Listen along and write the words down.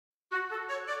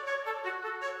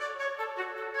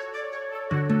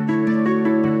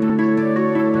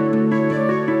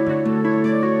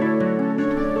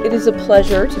It is a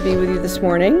pleasure to be with you this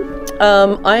morning.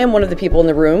 I am one of the people in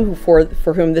the room for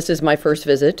whom this is my first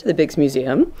visit to the Biggs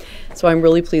Museum. So I'm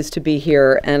really pleased to be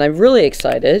here, and I'm really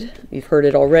excited, you've heard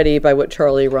it already, by what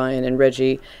Charlie, Ryan, and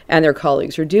Reggie and their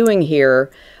colleagues are doing here,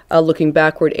 looking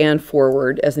backward and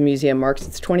forward as the museum marks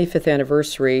its 25th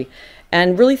anniversary,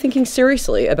 and really thinking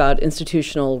seriously about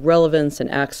institutional relevance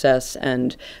and access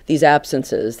and these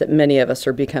absences that many of us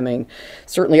are becoming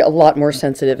certainly a lot more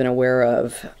sensitive and aware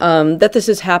of. That this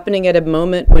is happening at a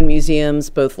moment when museums,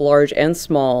 both large and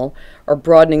small, are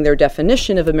broadening their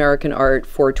definition of American art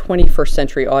for 21st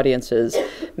century audiences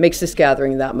makes this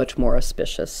gathering that much more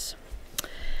auspicious.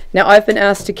 Now, I've been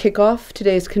asked to kick off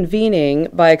today's convening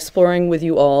by exploring with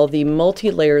you all the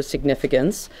multi-layered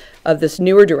significance of this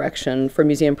newer direction for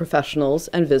museum professionals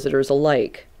and visitors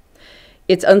alike.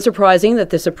 It's unsurprising that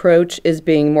this approach is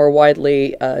being more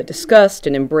widely discussed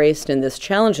and embraced in this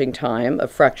challenging time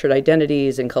of fractured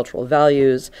identities and cultural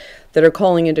values that are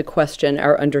calling into question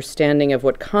our understanding of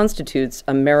what constitutes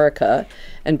America,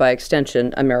 and by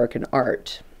extension, American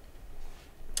art.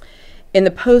 In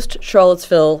the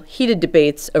post-Charlottesville heated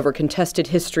debates over contested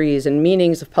histories and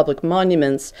meanings of public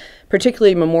monuments,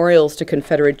 particularly memorials to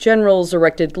Confederate generals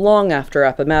erected long after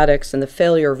Appomattox and the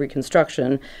failure of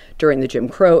Reconstruction during the Jim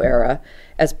Crow era,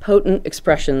 as potent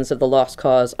expressions of the lost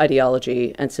cause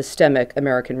ideology and systemic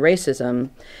American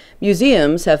racism,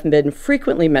 museums have been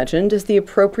frequently mentioned as the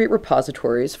appropriate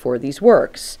repositories for these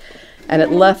works. And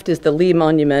at left is the Lee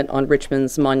Monument on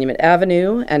Richmond's Monument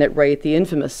Avenue, and at right, the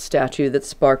infamous statue that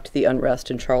sparked the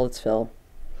unrest in Charlottesville.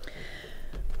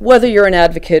 Whether you're an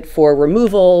advocate for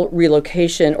removal,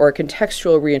 relocation, or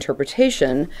contextual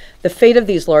reinterpretation, the fate of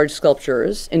these large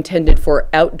sculptures, intended for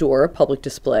outdoor public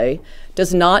display,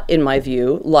 does not, in my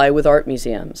view, lie with art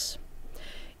museums.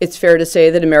 It's fair to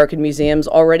say that American museums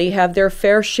already have their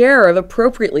fair share of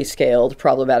appropriately scaled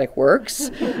problematic works,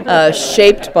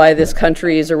 shaped by this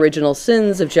country's original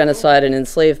sins of genocide and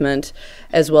enslavement,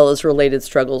 as well as related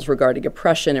struggles regarding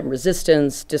oppression and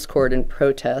resistance, discord and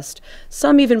protest,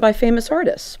 some even by famous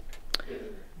artists.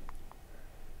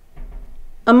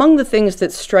 Among the things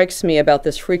that strikes me about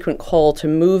this frequent call to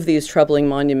move these troubling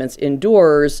monuments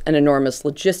indoors, an enormous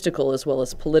logistical as well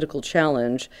as political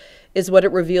challenge, is what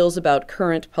it reveals about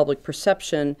current public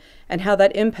perception and how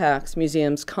that impacts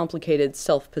museums' complicated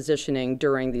self-positioning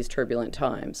during these turbulent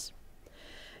times.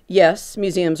 Yes,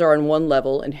 museums are on one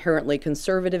level inherently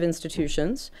conservative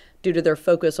institutions due to their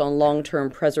focus on long-term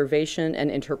preservation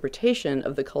and interpretation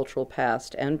of the cultural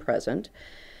past and present.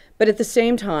 But at the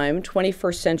same time,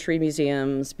 21st century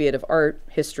museums, be it of art,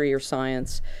 history, or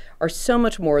science, are so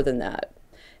much more than that,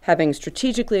 having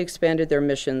strategically expanded their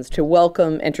missions to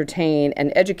welcome, entertain,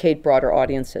 and educate broader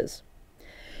audiences.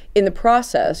 In the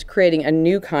process, creating a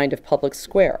new kind of public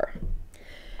square.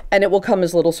 And it will come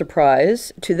as little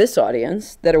surprise to this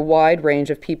audience that a wide range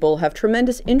of people have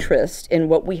tremendous interest in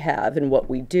what we have and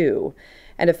what we do,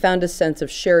 and have found a sense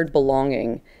of shared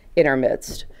belonging in our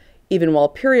midst, even while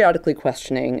periodically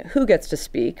questioning who gets to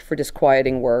speak for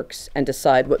disquieting works and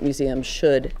decide what museums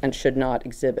should and should not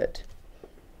exhibit.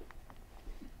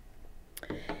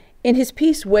 In his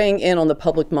piece weighing in on the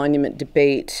public monument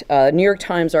debate, New York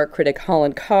Times art critic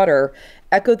Holland Cotter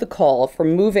echoed the call for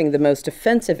moving the most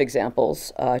offensive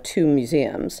examples to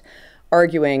museums,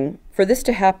 arguing, for this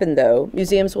to happen, though,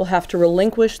 museums will have to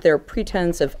relinquish their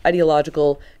pretense of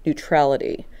ideological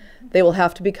neutrality. They will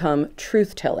have to become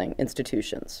truth-telling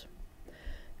institutions.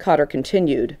 Cotter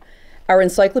continued, our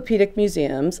encyclopedic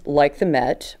museums, like the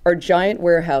Met, are giant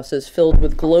warehouses filled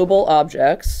with global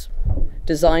objects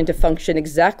designed to function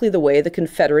exactly the way the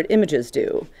Confederate images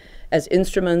do, as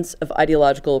instruments of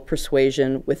ideological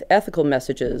persuasion with ethical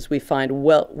messages we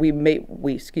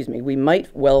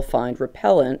might well find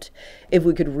repellent if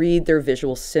we could read their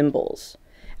visual symbols.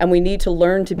 And we need to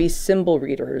learn to be symbol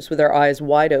readers with our eyes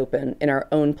wide open in our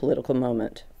own political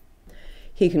moment.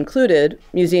 He concluded,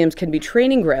 museums can be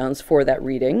training grounds for that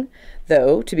reading,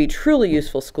 though to be truly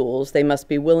useful schools, they must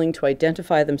be willing to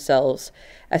identify themselves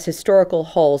as historical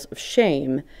halls of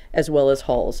shame as well as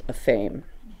halls of fame.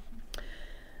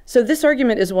 So this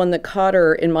argument is one that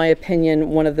Cotter, in my opinion,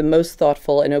 one of the most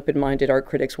thoughtful and open-minded art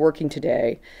critics working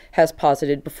today, has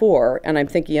posited before, and I'm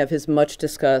thinking of his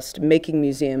much-discussed Making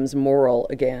Museums Moral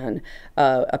Again,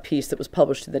 a piece that was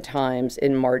published in the Times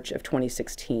in March of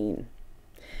 2016.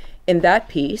 In that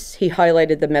piece, he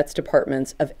highlighted the Met's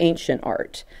departments of ancient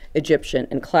art, Egyptian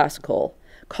and classical,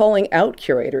 calling out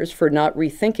curators for not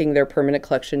rethinking their permanent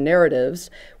collection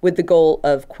narratives with the goal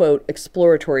of, quote,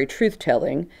 exploratory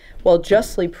truth-telling, while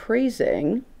justly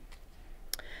praising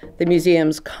the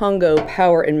museum's Congo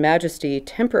Power and Majesty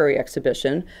temporary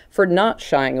exhibition for not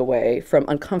shying away from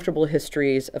uncomfortable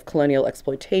histories of colonial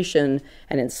exploitation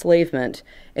and enslavement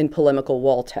in polemical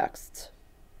wall texts.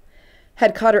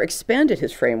 Had Cotter expanded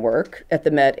his framework at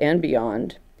the Met and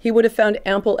beyond, he would have found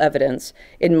ample evidence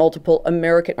in multiple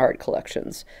American art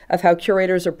collections of how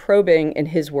curators are probing, in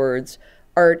his words,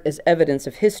 art as evidence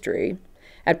of history,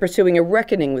 and pursuing a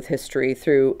reckoning with history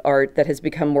through art that has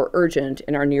become more urgent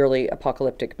in our nearly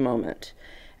apocalyptic moment.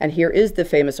 And here is the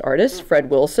famous artist,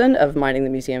 Fred Wilson of Minding the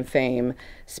Museum fame,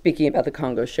 speaking about the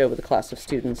Congo show with a class of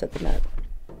students at the Met.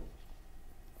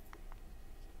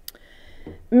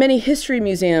 Many history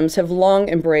museums have long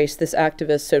embraced this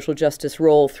activist social justice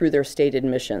role through their stated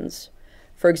missions.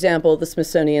 For example, the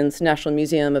Smithsonian's National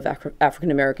Museum of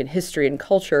African American History and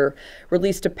Culture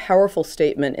released a powerful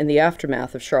statement in the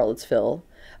aftermath of Charlottesville,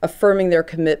 affirming their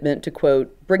commitment to,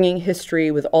 quote, bringing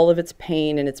history with all of its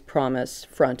pain and its promise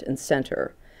front and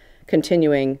center,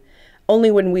 continuing, only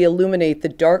when we illuminate the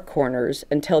dark corners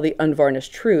and tell the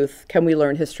unvarnished truth can we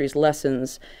learn history's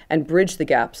lessons and bridge the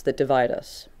gaps that divide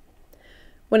us.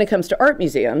 When it comes to art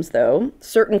museums, though,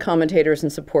 certain commentators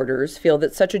and supporters feel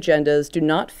that such agendas do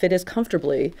not fit as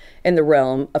comfortably in the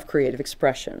realm of creative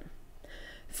expression.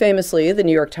 Famously, the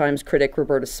New York Times critic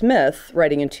Roberta Smith,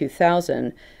 writing in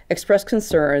 2000, expressed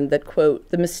concern that, quote,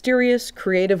 the mysterious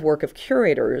creative work of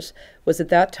curators was at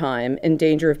that time in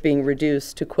danger of being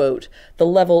reduced to, quote, the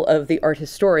level of the art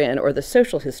historian or the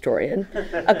social historian.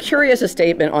 A curious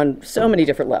statement on so many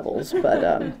different levels,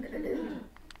 but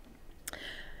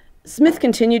Smith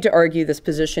continued to argue this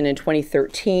position in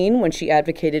 2013 when she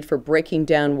advocated for breaking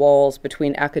down walls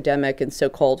between academic and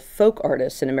so-called folk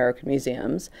artists in American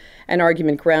museums, an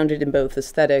argument grounded in both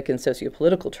aesthetic and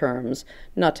sociopolitical terms,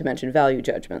 not to mention value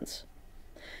judgments.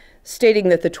 Stating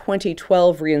that the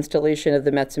 2012 reinstallation of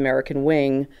the Met's American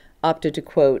Wing opted to,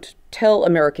 quote, tell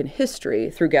American history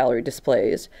through gallery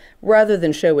displays rather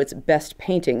than show its best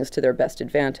paintings to their best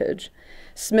advantage,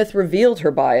 Smith revealed her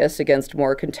bias against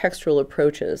more contextual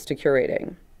approaches to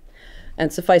curating.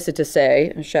 And suffice it to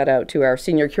say, a shout out to our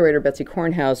senior curator, Betsy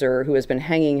Kornhauser, who has been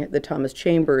hanging the Thomas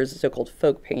Chambers so-called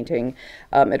folk painting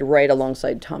at right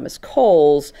alongside Thomas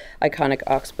Cole's iconic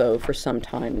oxbow for some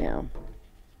time now.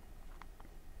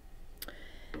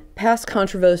 Past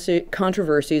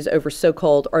controversies over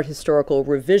so-called art historical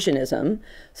revisionism,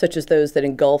 such as those that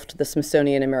engulfed the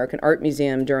Smithsonian American Art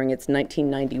Museum during its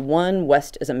 1991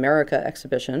 West is America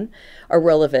exhibition, are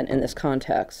relevant in this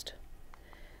context.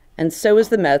 And so is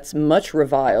the Met's much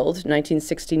reviled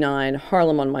 1969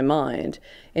 Harlem on My Mind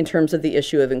in terms of the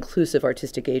issue of inclusive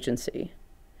artistic agency.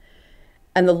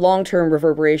 And the long-term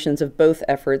reverberations of both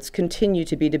efforts continue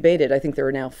to be debated. I think there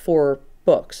are now 4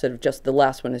 books that have the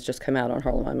last one has just come out on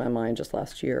Harlem on My Mind just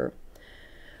last year.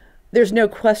 There's no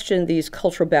question these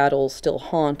cultural battles still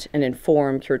haunt and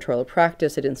inform curatorial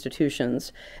practice at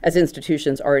institutions, as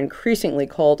institutions are increasingly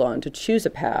called on to choose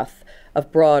a path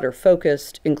of broad or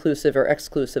focused, inclusive or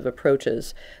exclusive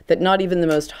approaches that not even the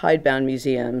most hidebound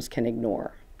museums can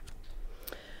ignore.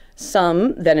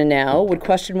 Some, then and now, would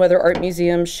question whether art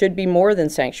museums should be more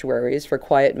than sanctuaries for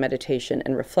quiet meditation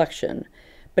and reflection.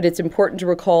 But it's important to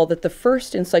recall that the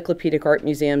first encyclopedic art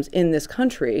museums in this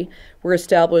country were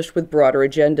established with broader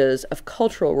agendas of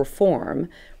cultural reform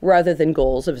rather than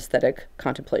goals of aesthetic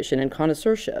contemplation and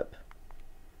connoisseurship.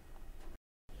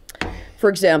 For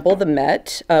example, the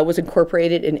Met was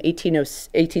incorporated in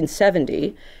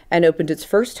 1870 and opened its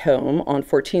first home on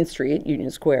 14th Street,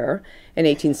 Union Square, in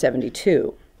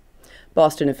 1872.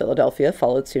 Boston and Philadelphia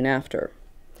followed soon after.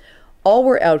 All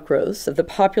were outgrowths of the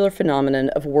popular phenomenon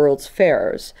of World's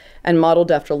Fairs and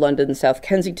modeled after London's South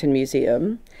Kensington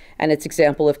Museum and its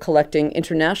example of collecting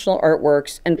international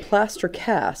artworks and plaster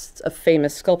casts of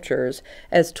famous sculptures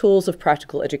as tools of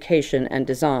practical education and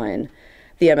design.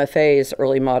 The MFA's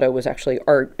early motto was actually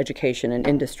art, education, and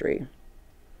industry.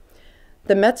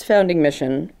 The Met's founding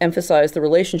mission emphasized the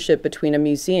relationship between a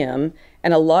museum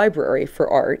and a library for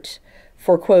art,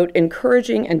 for, quote,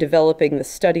 encouraging and developing the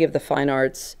study of the fine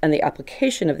arts and the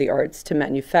application of the arts to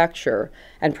manufacture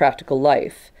and practical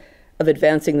life, of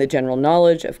advancing the general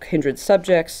knowledge of kindred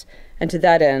subjects, and to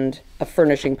that end, of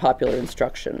furnishing popular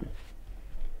instruction.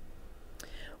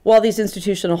 While these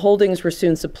institutional holdings were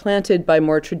soon supplanted by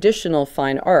more traditional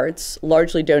fine arts,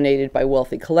 largely donated by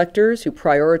wealthy collectors who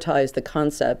prioritized the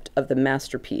concept of the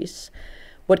masterpiece,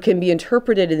 what can be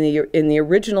interpreted in the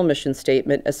original mission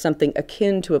statement as something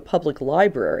akin to a public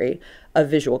library of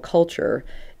visual culture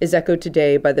is echoed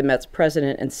today by the Met's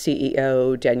president and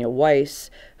CEO, Daniel Weiss,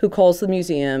 who calls the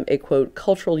museum a, quote,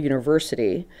 cultural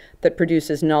university that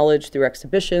produces knowledge through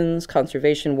exhibitions,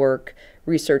 conservation work,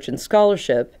 research, and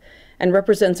scholarship, and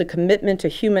represents a commitment to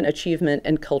human achievement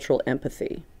and cultural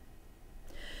empathy.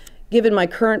 Given my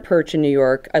current perch in New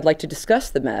York, I'd like to discuss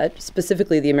the Met,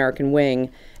 specifically the American Wing,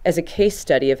 as a case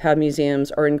study of how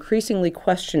museums are increasingly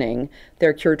questioning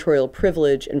their curatorial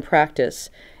privilege and practice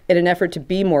in an effort to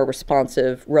be more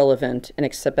responsive, relevant, and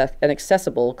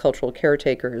accessible cultural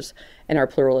caretakers in our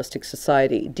pluralistic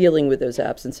society, dealing with those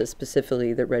absences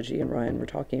specifically that Reggie and Ryan were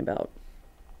talking about.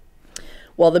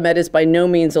 While the Met is by no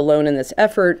means alone in this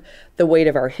effort, the weight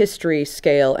of our history,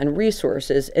 scale, and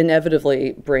resources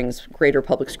inevitably brings greater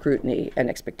public scrutiny and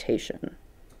expectation.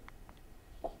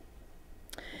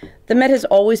 The Met has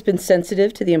always been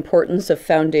sensitive to the importance of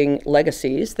founding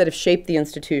legacies that have shaped the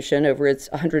institution over its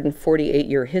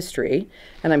 148-year history.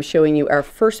 And I'm showing you our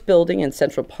first building in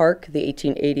Central Park, the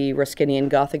 1880 Ruskinian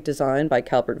Gothic design by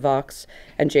Calvert Vaux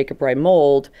and Jacob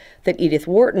Rye-Mold that Edith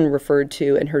Wharton referred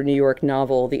to in her New York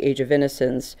novel, The Age of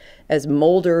Innocence, as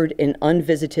mouldered in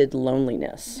unvisited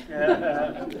loneliness.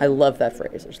 I love that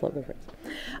phrase. I just love that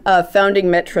phrase. Founding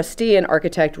Met trustee and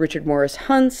architect Richard Morris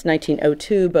Hunt's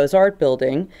 1902 Beaux-Arts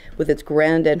building, with its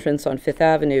grand entrance on Fifth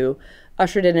Avenue,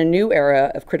 ushered in a new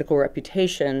era of critical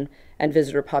reputation and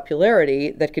visitor popularity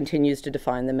that continues to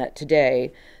define the Met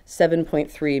today,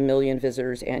 7.3 million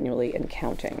visitors annually and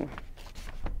counting.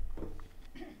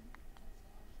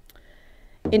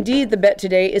 Indeed, the Met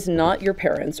today is not your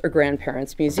parents' or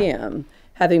grandparents' museum,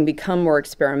 having become more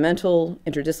experimental,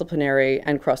 interdisciplinary,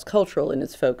 and cross-cultural in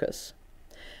its focus.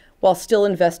 While still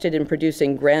invested in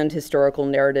producing grand historical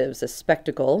narratives as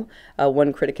spectacle,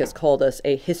 one critic has called us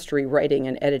a history writing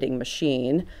and editing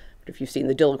machine. If you've seen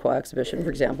the Delacroix exhibition,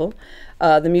 for example,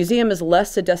 the museum is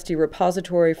less a dusty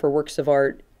repository for works of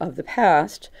art of the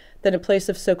past than a place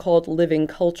of so-called living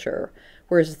culture,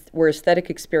 where aesthetic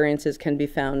experiences can be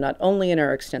found not only in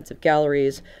our extensive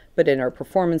galleries, but in our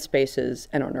performance spaces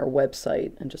and on our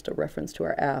website, and just a reference to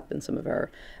our app and some of our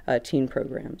teen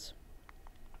programs.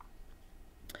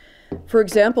 For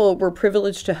example, we're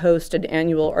privileged to host an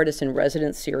annual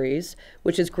Artist-in-Residence series,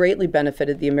 which has greatly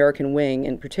benefited the American Wing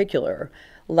in particular.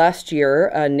 Last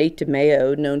year, Nate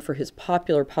DeMeo, known for his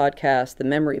popular podcast, The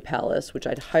Memory Palace, which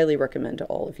I'd highly recommend to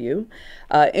all of you,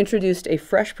 introduced a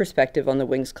fresh perspective on the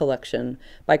Wing's collection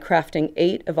by crafting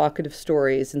 8 evocative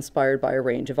stories inspired by a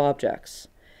range of objects.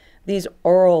 These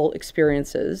oral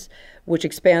experiences, which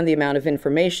expand the amount of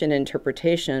information and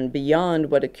interpretation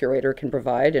beyond what a curator can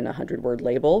provide in a 100-word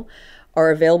label, are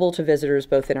available to visitors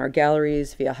both in our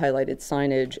galleries via highlighted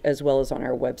signage as well as on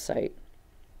our website.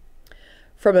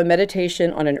 From a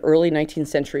meditation on an early 19th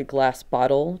century glass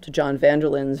bottle to John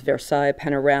Vanderlyn's Versailles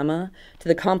panorama to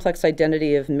the complex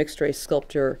identity of mixed-race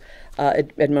sculptor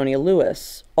Edmonia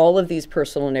Lewis, all of these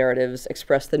personal narratives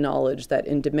express the knowledge that,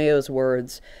 in DeMeo's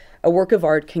words, a work of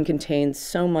art can contain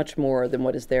so much more than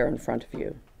what is there in front of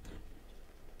you.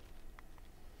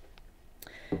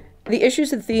 The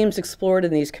issues and themes explored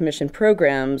in these commissioned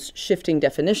programs, shifting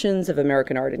definitions of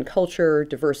American art and culture,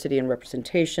 diversity and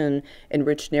representation,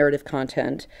 enriched narrative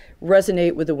content,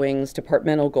 resonate with the Wing's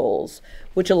departmental goals,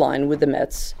 which align with the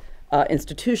Met's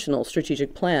institutional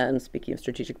strategic plan. Speaking of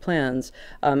strategic plans,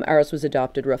 ours was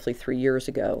adopted roughly 3 years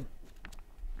ago.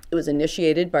 It was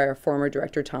initiated by our former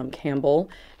director, Tom Campbell,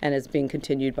 and is being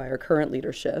continued by our current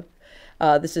leadership.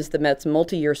 This is the Met's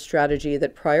multi-year strategy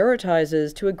that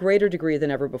prioritizes, to a greater degree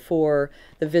than ever before,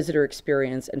 the visitor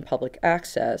experience and public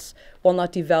access, while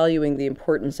not devaluing the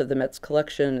importance of the Met's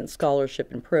collection and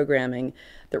scholarship and programming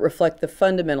that reflect the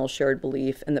fundamental shared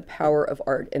belief in the power of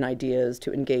art and ideas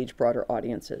to engage broader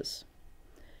audiences.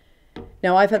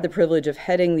 Now, I've had the privilege of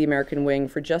heading the American Wing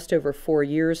for just over 4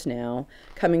 years now,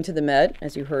 coming to the Met,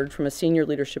 as you heard, from a senior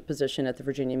leadership position at the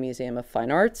Virginia Museum of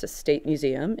Fine Arts, a state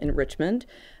museum in Richmond,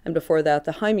 and before that,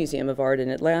 the High Museum of Art in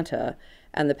Atlanta,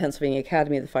 and the Pennsylvania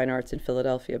Academy of the Fine Arts in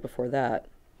Philadelphia before that.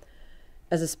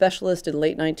 As a specialist in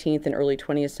late 19th and early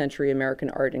 20th century American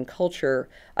art and culture,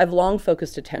 I've long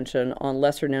focused attention on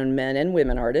lesser-known men and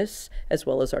women artists, as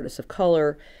well as artists of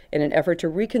color, in an effort to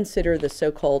reconsider the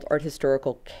so-called art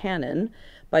historical canon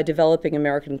by developing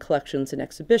American collections and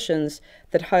exhibitions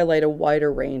that highlight a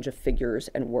wider range of figures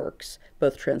and works,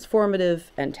 both transformative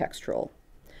and textural.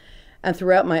 And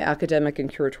throughout my academic and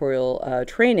curatorial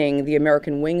training, the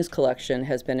American Wings collection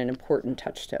has been an important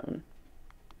touchstone.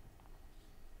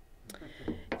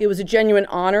 It was a genuine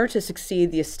honor to succeed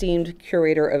the esteemed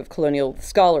scholar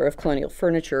of colonial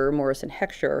furniture, Morrison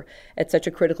Heckscher, at such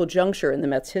a critical juncture in the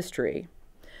Met's history.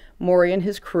 Maury and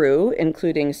his crew,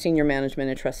 including senior management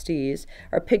and trustees,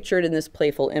 are pictured in this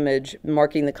playful image,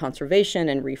 marking the conservation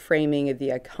and reframing of the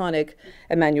iconic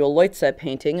Emanuel Leutze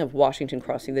painting of Washington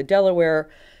crossing the Delaware,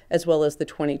 as well as the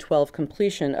 2012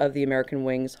 completion of the American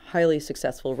Wing's highly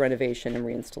successful renovation and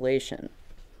reinstallation.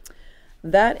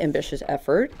 That ambitious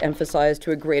effort emphasized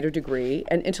to a greater degree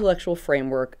an intellectual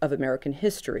framework of American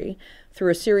history through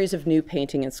a series of new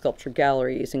painting and sculpture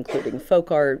galleries, including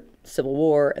folk art, Civil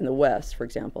War, and the West, for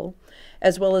example,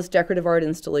 as well as decorative art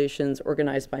installations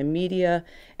organized by media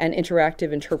and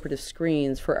interactive interpretive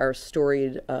screens for our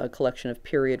storied collection of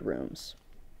period rooms.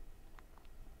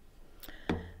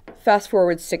 Fast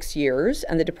forward 6 years,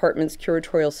 and the department's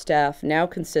curatorial staff now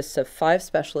consists of 5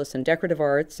 specialists in decorative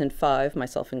arts and 5,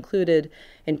 myself included,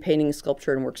 in painting,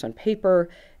 sculpture, and works on paper,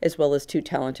 as well as 2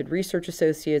 talented research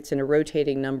associates and a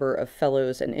rotating number of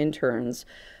fellows and interns,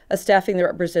 a staffing that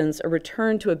represents a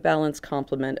return to a balanced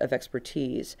complement of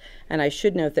expertise. And I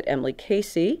should note that Emily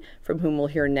Casey, from whom we'll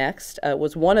hear next,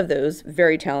 was one of those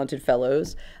very talented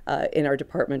fellows in our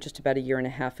department just about a year and a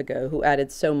half ago, who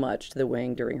added so much to the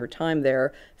wing during her time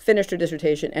there, finished her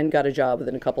dissertation, and got a job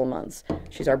within a couple of months.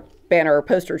 She's our banner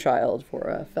poster child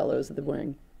for fellows of the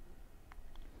wing.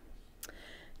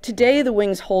 Today, the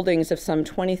wing's holdings of some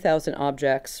 20,000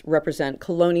 objects represent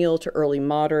colonial to early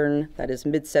modern, that is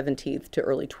mid-17th to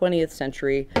early 20th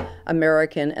century,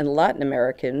 American and Latin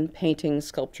American paintings,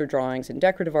 sculpture, drawings, and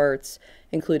decorative arts,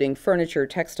 including furniture,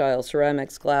 textiles,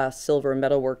 ceramics, glass, silver,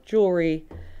 metalwork, jewelry,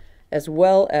 as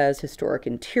well as historic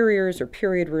interiors or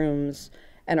period rooms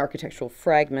and architectural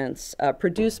fragments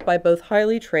produced by both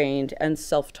highly trained and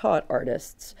self-taught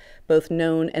artists, both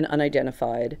known and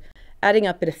unidentified, adding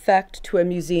up in effect to a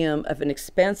museum of an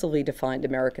expansively defined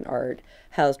American art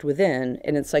housed within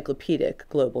an encyclopedic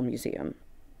global museum.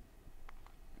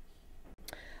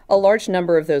 A large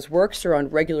number of those works are on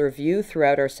regular view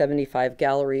throughout our 75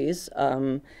 galleries,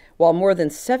 while more than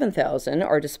 7,000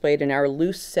 are displayed in our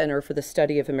Luce Center for the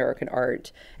Study of American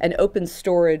Art, an open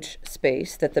storage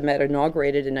space that the Met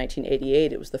inaugurated in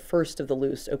 1988. It was the first of the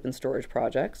Luce open storage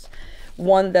projects,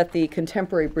 one that the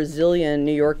contemporary Brazilian,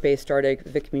 New York-based artist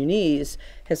Vic Muniz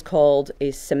has called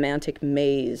a semantic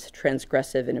maze,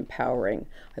 transgressive and empowering.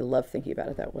 I love thinking about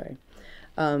it that way.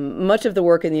 Much of the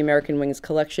work in the American Wings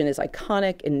collection is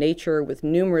iconic in nature, with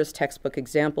numerous textbook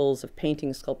examples of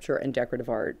painting, sculpture, and decorative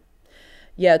art.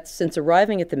 Yet, since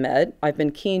arriving at the Met, I've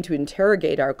been keen to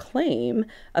interrogate our claim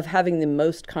of having the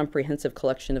most comprehensive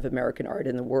collection of American art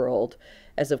in the world,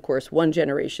 as of course one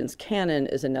generation's canon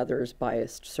is another's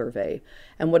biased survey.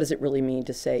 And what does it really mean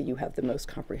to say you have the most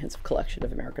comprehensive collection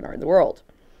of American art in the world?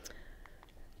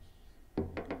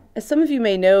 As some of you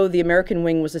may know, the American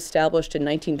Wing was established in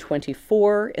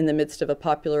 1924 in the midst of a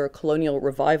popular colonial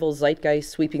revival zeitgeist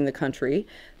sweeping the country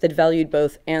that valued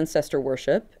both ancestor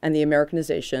worship and the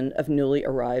Americanization of newly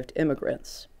arrived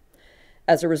immigrants.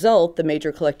 As a result, the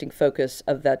major collecting focus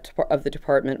of the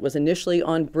department was initially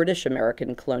on British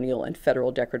American colonial and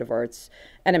federal decorative arts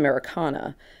and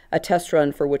Americana, a test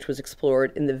run for which was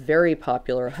explored in the very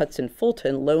popular Hudson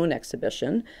Fulton Loan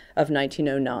Exhibition of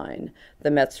 1909,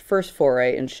 the Met's first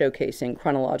foray in showcasing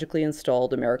chronologically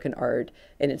installed American art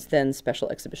in its then special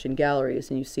exhibition galleries,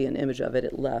 and you see an image of it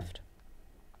at left.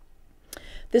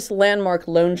 This landmark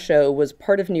loan show was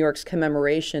part of New York's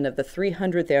commemoration of the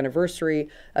 300th anniversary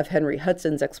of Henry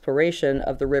Hudson's exploration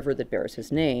of the river that bears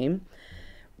his name.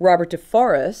 Robert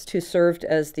DeForest, who served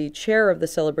as the chair of the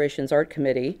celebration's art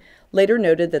committee, later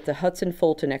noted that the Hudson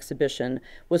Fulton exhibition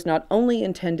was not only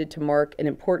intended to mark an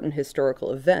important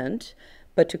historical event,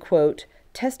 but to, quote,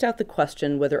 test out the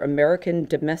question whether American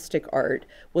domestic art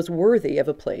was worthy of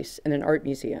a place in an art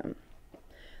museum.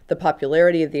 The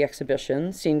popularity of the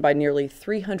exhibition, seen by nearly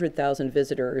 300,000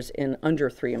 visitors in under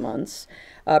 3 months,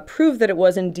 proved that it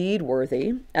was indeed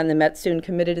worthy, and the Met soon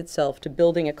committed itself to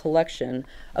building a collection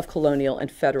of colonial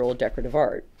and federal decorative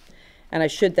art. And I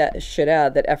should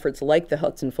add that efforts like the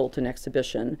Hudson Fulton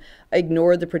exhibition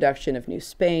ignored the production of New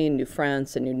Spain, New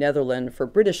France, and New Netherland for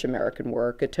British American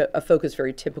work, a focus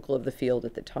very typical of the field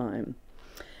at the time.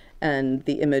 And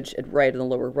the image at right on the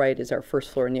lower right is our first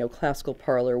floor neoclassical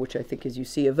parlor, which I think, as you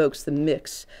see, evokes the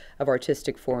mix of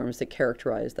artistic forms that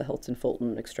characterize the Hudson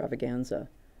Fulton extravaganza.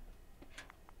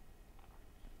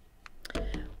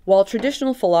 While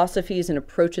traditional philosophies and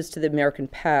approaches to the American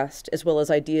past, as well as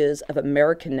ideas of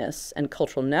Americanness and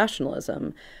cultural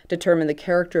nationalism, determine the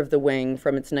character of the wing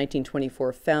from its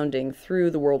 1924 founding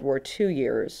through the World War II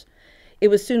years, it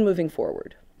was soon moving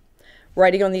forward.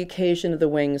 Writing on the occasion of the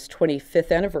wing's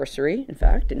 25th anniversary, in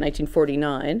fact, in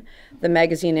 1949, the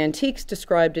magazine Antiques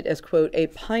described it as, quote, a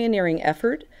pioneering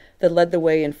effort that led the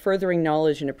way in furthering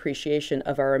knowledge and appreciation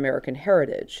of our American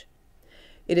heritage.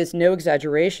 It is no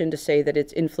exaggeration to say that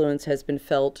its influence has been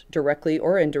felt directly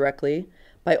or indirectly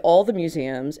by all the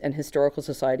museums and historical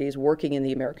societies working in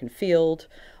the American field,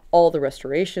 all the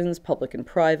restorations, public and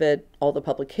private, all the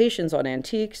publications on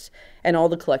antiques, and all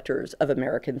the collectors of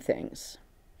American things.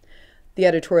 The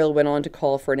editorial went on to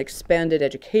call for an expanded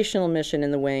educational mission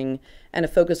in the wing and a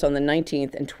focus on the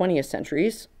 19th and 20th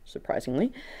centuries,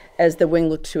 surprisingly, as the wing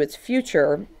looked to its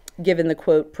future, given the,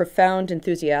 quote, profound,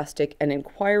 enthusiastic, and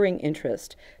inquiring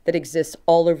interest that exists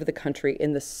all over the country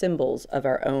in the symbols of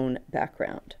our own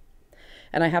background.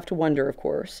 And I have to wonder, of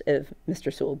course, if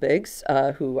Mr. Sewell Biggs,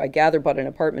 who I gather bought an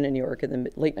apartment in New York in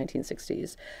the late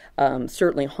 1960s,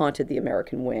 certainly haunted the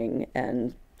American wing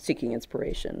and seeking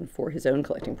inspiration for his own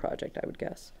collecting project, I would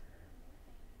guess.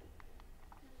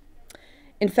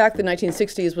 In fact, the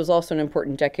 1960s was also an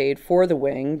important decade for the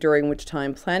wing, during which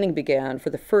time planning began for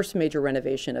the first major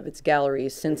renovation of its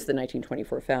galleries since the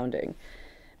 1924 founding.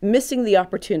 Missing the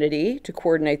opportunity to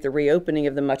coordinate the reopening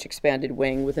of the much expanded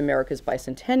wing with America's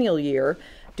bicentennial year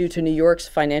due to New York's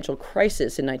financial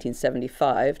crisis in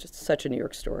 1975, just such a New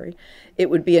York story,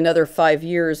 it would be another 5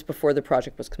 years before the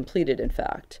project was completed, in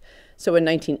fact. So in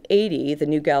 1980, the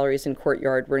new galleries and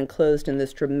courtyard were enclosed in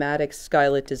this dramatic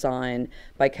skylit design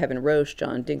by Kevin Roche,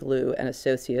 John Dingloo, and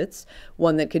Associates,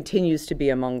 one that continues to be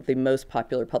among the most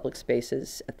popular public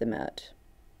spaces at the Met.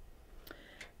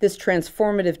 This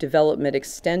transformative development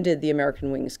extended the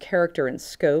American Wing's character and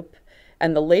scope,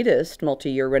 and the latest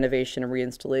multi-year renovation and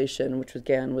reinstallation, which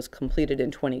again was completed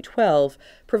in 2012,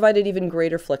 provided even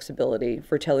greater flexibility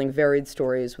for telling varied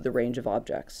stories with a range of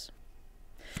objects.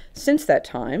 Since that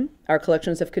time, our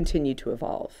collections have continued to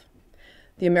evolve.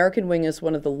 The American Wing is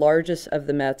one of the largest of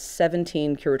the Met's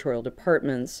 17 curatorial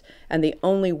departments and the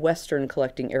only Western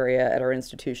collecting area at our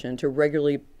institution to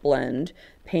regularly blend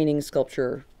painting,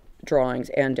 sculpture, drawings,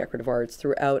 and decorative arts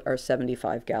throughout our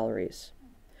 75 galleries.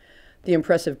 The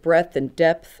impressive breadth and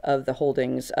depth of the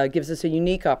holdings gives us a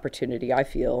unique opportunity, I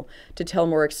feel, to tell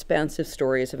more expansive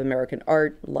stories of American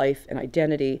art, life, and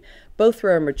identity, both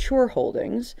through our mature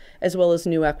holdings, as well as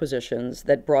new acquisitions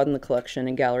that broaden the collection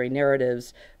and gallery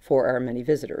narratives for our many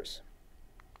visitors.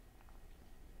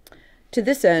 To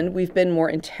this end, we've been more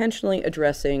intentionally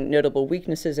addressing notable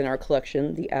weaknesses in our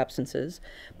collection, the absences,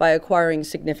 by acquiring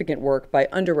significant work by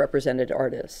underrepresented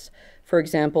artists. For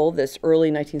example, this early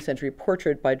 19th century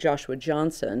portrait by Joshua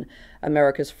Johnson,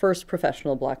 America's first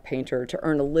professional Black painter to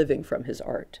earn a living from his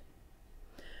art.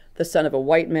 The son of a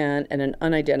white man and an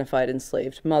unidentified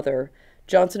enslaved mother,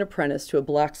 Johnson apprenticed to a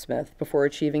blacksmith before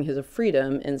achieving his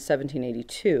freedom in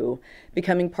 1782,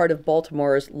 becoming part of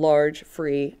Baltimore's large,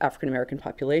 free African-American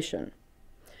population.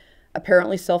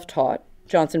 Apparently self-taught,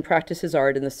 Johnson practiced his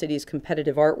art in the city's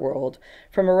competitive art world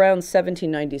from around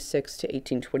 1796 to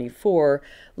 1824,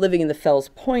 living in the Fells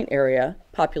Point area,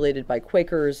 populated by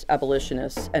Quakers,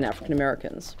 abolitionists, and African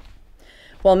Americans.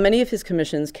 While many of his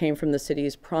commissions came from the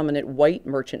city's prominent white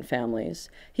merchant families,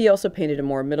 he also painted a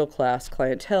more middle-class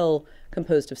clientele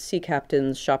composed of sea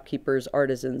captains, shopkeepers,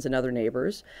 artisans, and other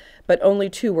neighbors, but only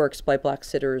 2 works by Black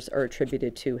sitters are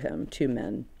attributed to him, 2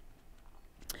 men.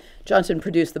 Johnson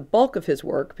produced the bulk of his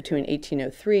work between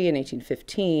 1803 and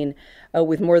 1815,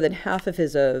 with more than half of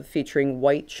his featuring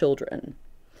white children.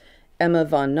 Emma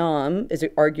von Naum is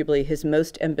arguably his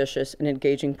most ambitious and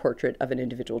engaging portrait of an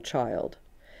individual child.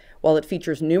 While it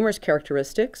features numerous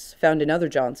characteristics found in other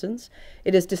Johnsons,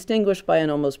 it is distinguished by an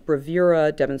almost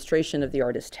bravura demonstration of the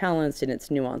artist's talents in its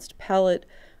nuanced palette,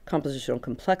 compositional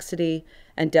complexity,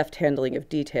 and deft handling of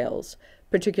details,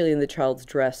 particularly in the child's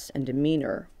dress and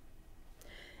demeanor.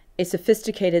 A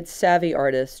sophisticated, savvy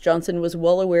artist, Johnson was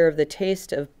well aware of the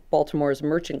taste of Baltimore's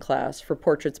merchant class for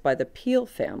portraits by the Peel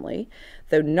family,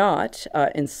 though not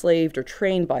enslaved or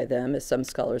trained by them, as some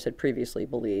scholars had previously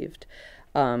believed.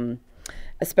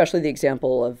 Especially the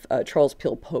example of Charles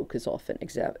Peel Polk is often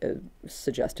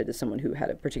suggested as someone who had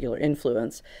a particular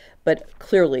influence, but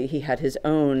clearly he had his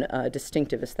own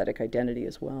distinctive aesthetic identity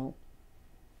as well.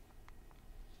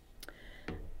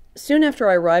 Soon after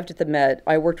I arrived at the Met,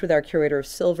 I worked with our curator of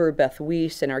silver, Beth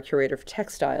Weiss, and our curator of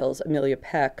textiles, Amelia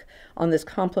Peck, on this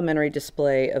complimentary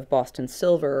display of Boston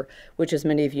silver, which, as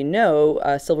many of you know,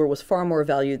 silver was far more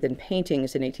valued than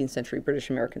paintings in 18th century British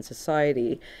American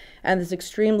society, and this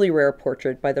extremely rare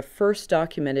portrait by the first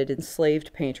documented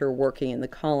enslaved painter working in the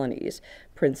colonies,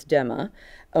 Prince Dema,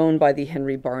 owned by the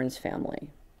Henry Barnes family.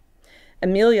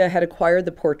 Amelia had acquired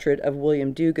the portrait of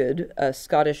William Duguid, a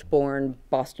Scottish-born,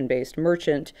 Boston-based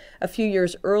merchant, a few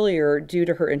years earlier due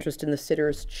to her interest in the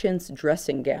sitter's chintz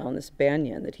dressing gown, this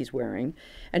banyan that he's wearing,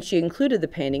 and she included the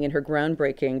painting in her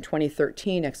groundbreaking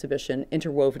 2013 exhibition,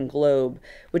 Interwoven Globe,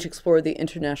 which explored the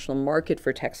international market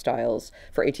for textiles,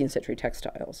 for 18th century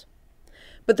textiles.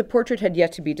 But the portrait had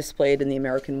yet to be displayed in the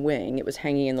American wing. It was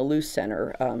hanging in the Luce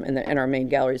Center, in our main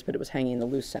galleries, but it was hanging in the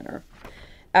Luce Center.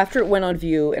 After it went on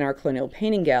view in our colonial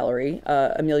painting gallery,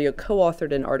 Amelia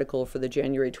co-authored an article for the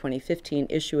January 2015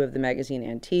 issue of the magazine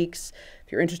Antiques.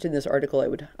 If you're interested in this article,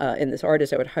 in this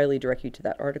artist, I would highly direct you to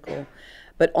that article.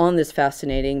 But on this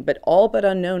fascinating but all but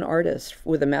unknown artist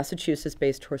with a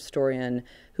Massachusetts-based historian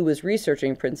who was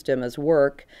researching Prince Dimma's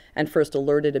work and first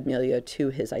alerted Amelia to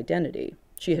his identity.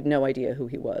 She had no idea who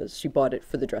he was. She bought it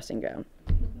for the dressing gown.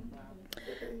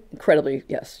 Incredibly,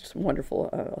 yes, just wonderful,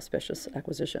 auspicious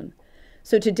acquisition.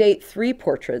 So to date, 3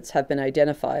 portraits have been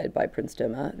identified by Prince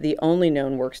Dimma, the only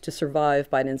known works to survive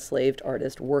by an enslaved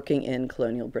artist working in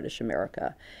colonial British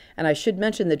America. And I should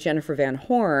mention that Jennifer Van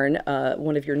Horn,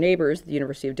 one of your neighbors at the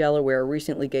University of Delaware,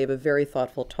 recently gave a very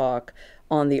thoughtful talk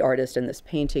on the artist and this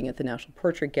painting at the National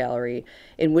Portrait Gallery,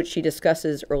 in which she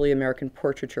discusses early American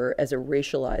portraiture as a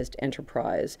racialized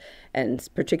enterprise, and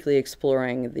particularly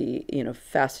exploring the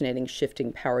fascinating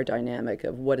shifting power dynamic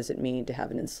of what does it mean to have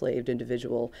an enslaved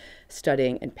individual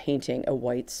studying and painting a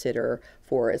white sitter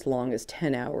for as long as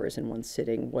 10 hours in one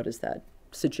sitting. What does that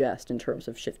suggest in terms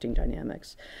of shifting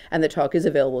dynamics? And the talk is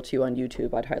available to you on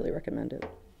YouTube. I'd highly recommend it.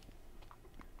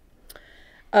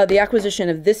 The acquisition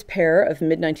of this pair of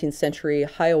mid-19th century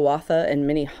Hiawatha and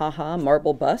Minnehaha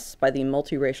marble busts by the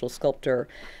multiracial sculptor,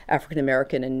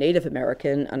 African-American and Native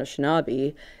American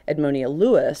Anishinaabe, Edmonia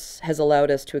Lewis, has allowed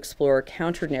us to explore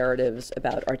counter-narratives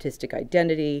about artistic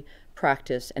identity,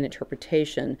 practice, and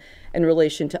interpretation in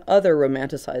relation to other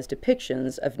romanticized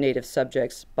depictions of Native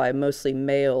subjects by mostly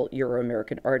male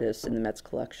Euro-American artists in the Met's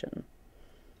collection.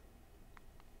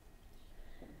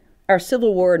 Our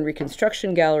Civil War and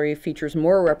Reconstruction Gallery features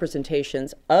more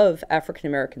representations of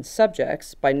African-American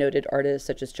subjects by noted artists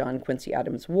such as John Quincy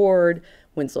Adams Ward,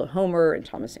 Winslow Homer, and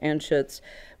Thomas Anschutz,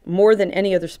 more than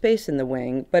any other space in the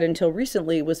wing, but until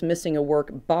recently was missing a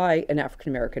work by an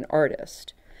African-American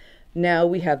artist. Now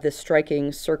we have this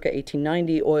striking circa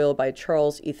 1890 oil by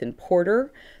Charles Ethan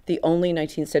Porter, the only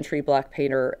 19th century black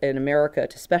painter in America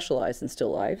to specialize in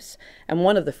still lifes, and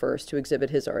one of the first to exhibit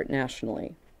his art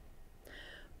nationally.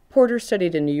 Porter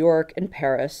studied in New York and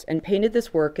Paris and painted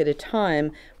this work at a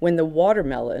time when the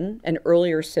watermelon, an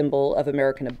earlier symbol of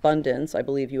American abundance — I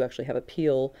believe you actually have a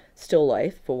Peel still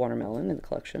life for watermelon in the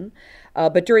collection —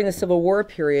 but during the Civil War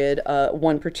period,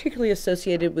 one particularly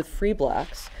associated with free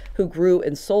blacks who grew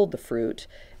and sold the fruit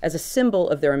as a symbol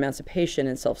of their emancipation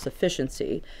and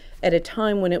self-sufficiency at a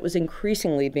time when it was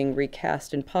increasingly being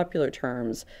recast in popular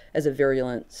terms as a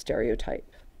virulent stereotype.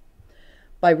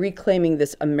 By reclaiming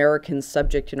this American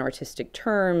subject in artistic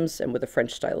terms, and with a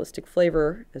French stylistic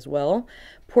flavor as well,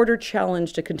 Porter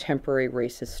challenged a contemporary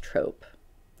racist trope.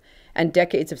 And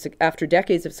after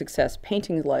decades of success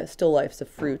painting still lifes of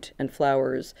fruit and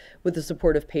flowers with the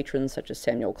support of patrons such as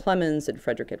Samuel Clemens and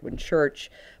Frederick Edwin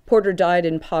Church, Porter died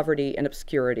in poverty and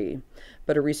obscurity.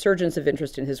 But a resurgence of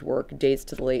interest in his work dates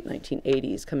to the late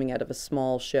 1980s, coming out of a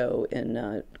small show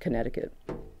in Connecticut.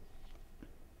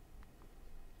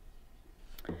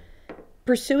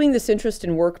 Pursuing this interest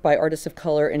in work by artists of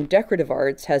color in decorative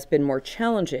arts has been more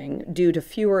challenging due to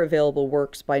fewer available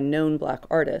works by known black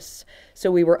artists,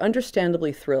 so we were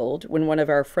understandably thrilled when one of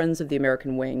our friends of the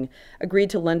American Wing agreed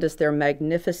to lend us their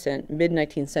magnificent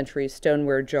mid-19th century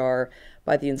stoneware jar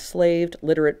by the enslaved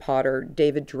literate potter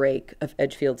David Drake of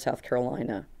Edgefield, South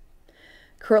Carolina.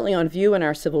 Currently on view in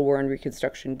our Civil War and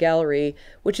Reconstruction Gallery,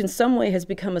 which in some way has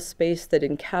become a space that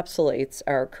encapsulates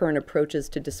our current approaches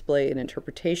to display and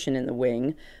interpretation in the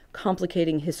wing,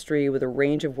 complicating history with a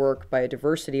range of work by a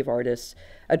diversity of artists,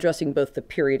 addressing both the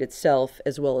period itself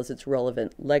as well as its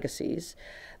relevant legacies.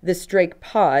 This Drake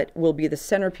pot will be the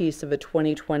centerpiece of a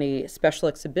 2020 special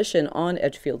exhibition on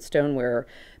Edgefield stoneware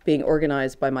being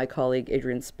organized by my colleague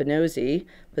Adrian Spinozzi,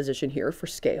 position here for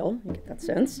scale, you get that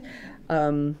sense.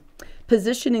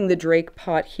 Positioning the Drake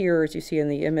pot here, as you see in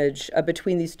the image,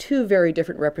 between these two very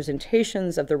different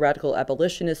representations of the radical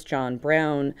abolitionist John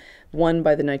Brown, one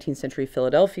by the 19th century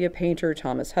Philadelphia painter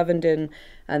Thomas Hovenden,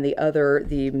 and the other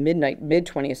the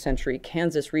mid-20th century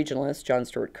Kansas regionalist John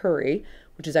Stuart Curry,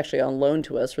 which is actually on loan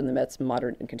to us from the Met's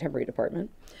Modern and Contemporary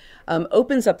Department,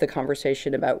 opens up the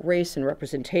conversation about race and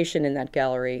representation in that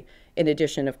gallery, in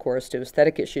addition, of course, to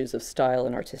aesthetic issues of style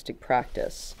and artistic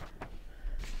practice.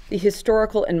 The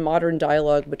historical and modern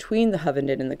dialogue between the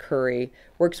Hovenden and the Curry,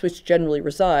 works which generally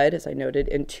reside, as I noted,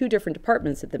 in two different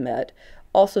departments at the Met,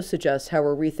 also suggests how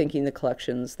we're rethinking the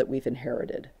collections that we've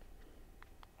inherited.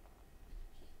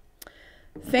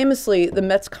 Famously, the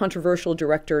Met's controversial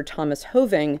director Thomas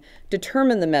Hoving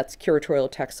determined the Met's curatorial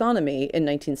taxonomy in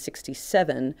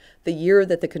 1967, the year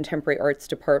that the Contemporary Arts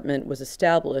Department was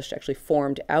established, actually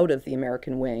formed out of the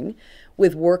American Wing,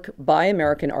 with work by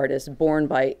American artists born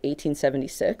by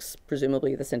 1876,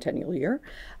 presumably the centennial year,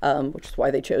 which is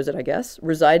why they chose it, I guess,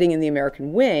 residing in the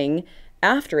American Wing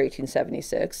after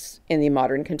 1876 in the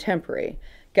modern contemporary,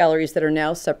 galleries that are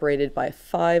now separated by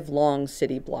 5 long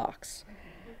city blocks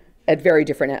at very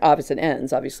different opposite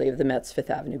ends, obviously, of the Met's Fifth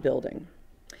Avenue building.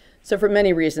 So for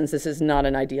many reasons, this is not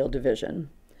an ideal division.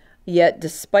 Yet,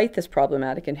 despite this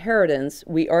problematic inheritance,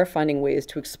 we are finding ways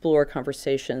to explore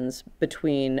conversations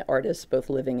between artists, both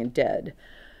living and dead.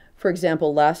 For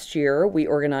example, last year, we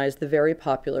organized the very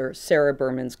popular Sarah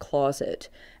Berman's Closet,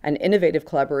 an innovative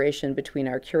collaboration between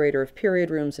our curator of period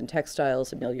rooms and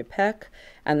textiles, Amelia Peck,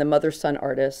 and the mother-son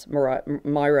artists,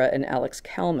 Myra and Alex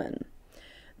Kalman.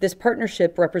 This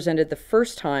partnership represented the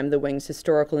first time the Wing's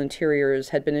historical interiors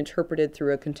had been interpreted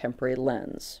through a contemporary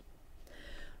lens.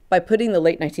 By putting the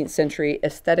late 19th century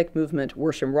aesthetic movement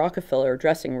Worsham Rockefeller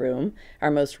dressing room, our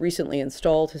most recently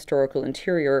installed historical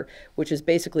interior, which is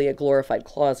basically a glorified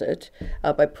closet,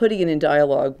 by putting it in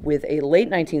dialogue with a late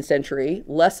 19th century,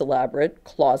 less elaborate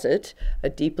closet, a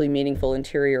deeply meaningful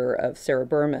interior of Sarah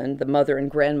Berman, the mother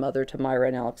and grandmother to Myra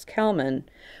and Alex Kalman,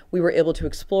 we were able to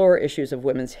explore issues of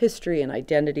women's history and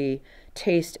identity,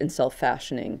 taste and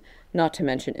self-fashioning, not to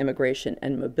mention immigration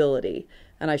and mobility.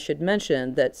 And I should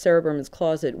mention that Sarah Berman's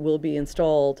Closet will be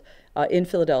installed in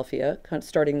Philadelphia,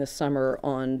 starting this summer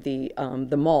on the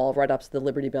mall right opposite the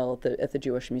Liberty Bell at the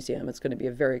Jewish Museum. It's going to be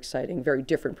a very exciting, very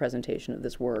different presentation of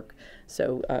this work.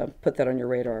 So put that on your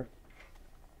radar.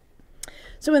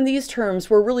 So in these terms,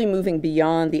 we're really moving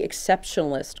beyond the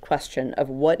exceptionalist question of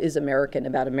what is American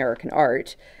about American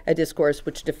art, a discourse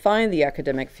which defined the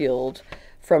academic field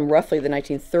from roughly the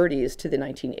 1930s to the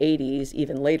 1980s,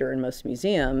 even later in most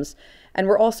museums. And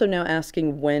we're also now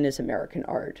asking, when is American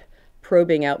art?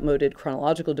 Probing outmoded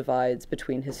chronological divides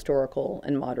between historical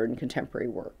and modern contemporary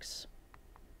works.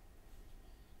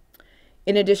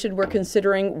 In addition, we're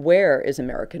considering, where is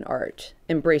American art,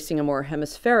 embracing a more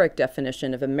hemispheric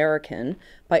definition of American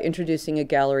by introducing a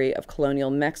gallery of colonial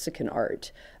Mexican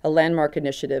art, a landmark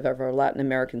initiative of our Latin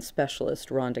American specialist,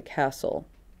 Rhonda Castle.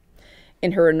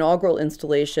 In her inaugural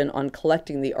installation on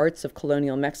collecting the arts of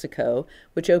colonial Mexico,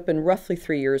 which opened roughly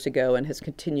 3 years ago and has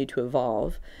continued to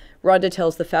evolve, Rhonda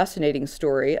tells the fascinating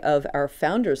story of our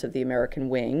founders of the American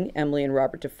Wing, Emily and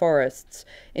Robert DeForest's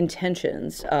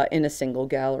intentions in a single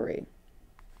gallery.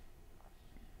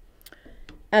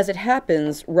 As it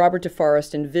happens, Robert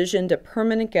DeForest envisioned a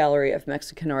permanent gallery of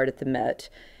Mexican art at the Met,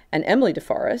 and Emily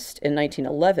DeForest, in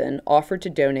 1911, offered to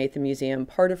donate the museum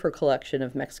part of her collection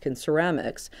of Mexican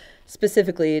ceramics,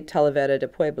 specifically Talavera de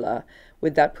Puebla,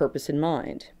 with that purpose in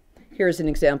mind. Here's an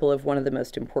example of one of the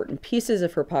most important pieces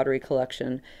of her pottery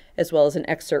collection, as well as an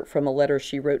excerpt from a letter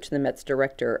she wrote to the Met's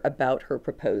director about her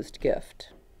proposed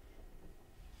gift.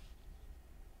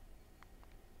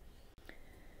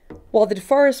 While the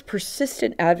DeForest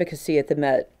persistent advocacy at the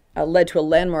Met led to a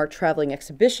landmark traveling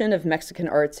exhibition of Mexican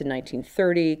arts in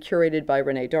 1930, curated by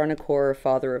René Darnacour,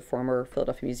 father of former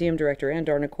Philadelphia Museum director Anne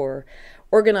Darnacour,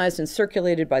 organized and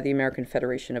circulated by the American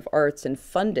Federation of Arts and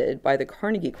funded by the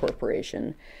Carnegie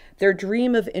Corporation. Their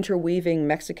dream of interweaving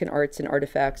Mexican arts and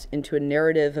artifacts into a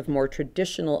narrative of more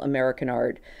traditional American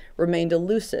art remained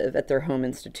elusive at their home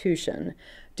institution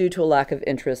due to a lack of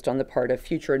interest on the part of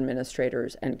future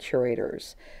administrators and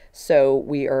curators. So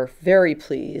we are very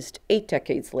pleased, 8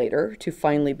 decades later, to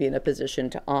finally be in a position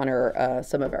to honor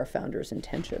some of our founders'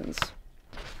 intentions.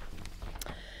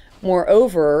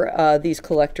 Moreover, these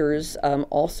collectors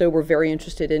also were very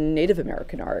interested in Native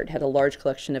American art, had a large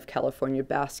collection of California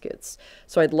baskets.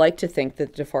 So I'd like to think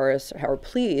that DeForest are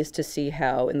pleased to see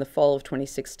how, in the fall of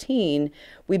 2016,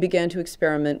 we began to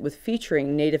experiment with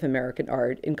featuring Native American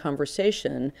art in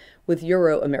conversation with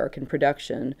Euro-American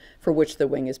production, for which the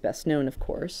Wing is best known, of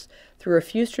course, through a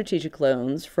few strategic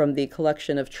loans from the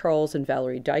collection of Charles and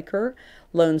Valerie Diker,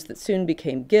 loans that soon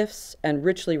became gifts and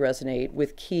richly resonate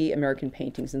with key American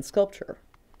paintings and sculpture.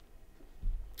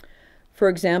 For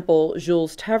example,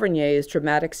 Jules Tavernier's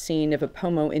dramatic scene of a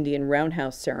Pomo Indian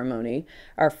roundhouse ceremony,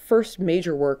 our first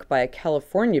major work by a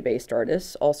California-based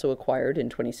artist, also acquired in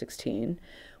 2016,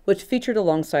 which featured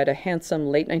alongside a handsome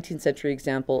late 19th century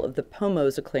example of the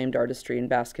Pomo's acclaimed artistry in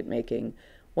basket making,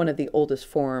 one of the oldest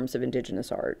forms of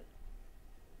indigenous art.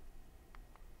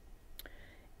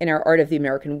 In our Art of the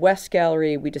American West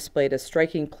gallery, we displayed a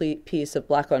striking piece of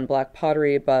black-on-black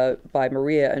pottery by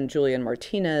Maria and Julian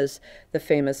Martinez, the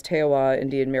famous Tewa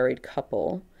Indian married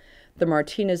couple. The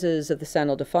Martinezes of the San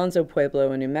Ildefonso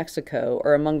Pueblo in New Mexico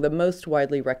are among the most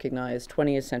widely recognized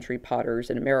 20th century potters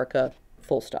in America,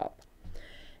 full stop.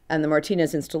 And the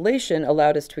Martinez installation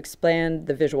allowed us to expand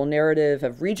the visual narrative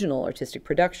of regional artistic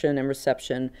production and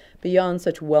reception beyond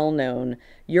such well-known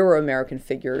Euro-American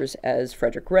figures as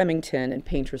Frederick Remington and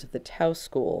painters of the Tau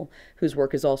School, whose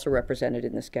work is also represented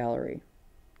in this gallery.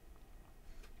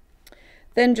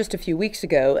 Then, just a few weeks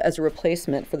ago, as a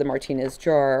replacement for the Martinez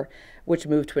jar, which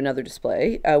moved to another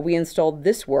display, we installed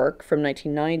this work from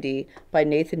 1990 by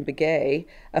Nathan Begay,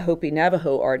 a Hopi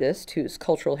Navajo artist whose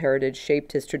cultural heritage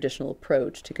shaped his traditional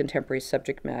approach to contemporary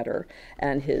subject matter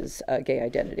and his gay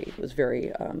identity. It was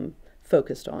very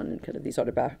focused on kind of these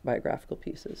autobiographical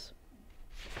pieces.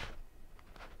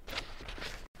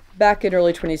 Back in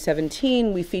early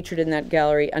 2017, we featured in that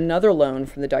gallery another loan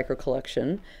from the Diker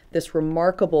collection, this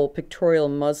remarkable pictorial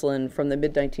muslin from the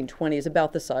mid-1920s,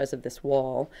 about the size of this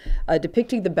wall,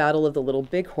 depicting the Battle of the Little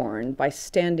Bighorn by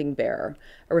Standing Bear,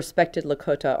 a respected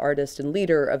Lakota artist and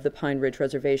leader of the Pine Ridge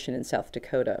Reservation in South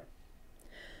Dakota.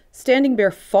 Standing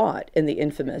Bear fought in the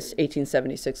infamous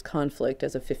 1876 conflict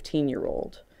as a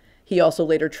 15-year-old. He also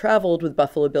later traveled with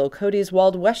Buffalo Bill Cody's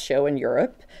Wild West show in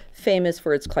Europe, famous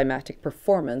for its climactic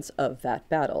performance of that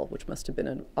battle, which must have been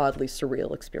an oddly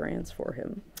surreal experience for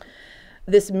him.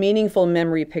 This meaningful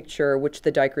memory picture, which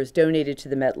the Dikers donated to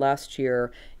the Met last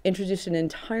year, introduced an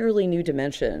entirely new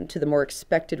dimension to the more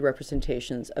expected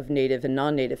representations of Native and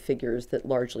non-Native figures that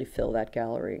largely fill that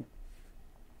gallery.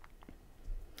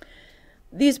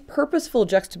 These purposeful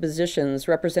juxtapositions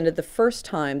represented the first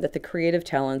time that the creative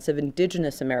talents of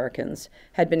Indigenous Americans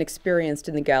had been experienced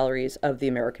in the galleries of the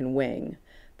American Wing,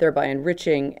 thereby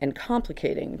enriching and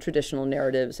complicating traditional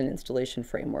narratives and installation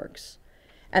frameworks.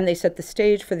 And they set the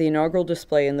stage for the inaugural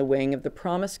display in the wing of the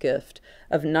promised gift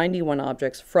of 91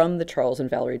 objects from the Charles and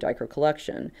Valerie Diker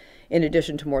collection, in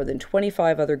addition to more than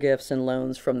 25 other gifts and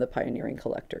loans from the pioneering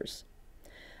collectors.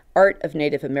 Art of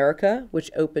Native America,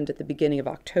 which opened at the beginning of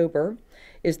October,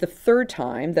 is the third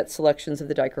time that selections of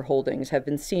the Diker holdings have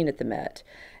been seen at the Met.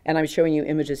 And I'm showing you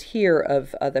images here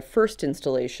of the first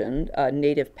installation,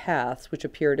 Native Paths, which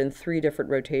appeared in 3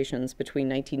 different rotations between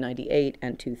 1998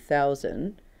 and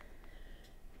 2000.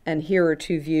 And here are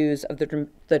 2 views of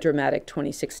the dramatic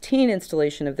 2016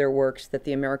 installation of their works that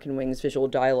the American Wing's visual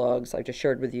dialogues I just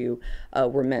shared with you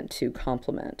were meant to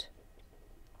complement.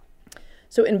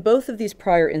 So in both of these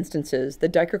prior instances, the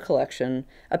Diker collection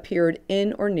appeared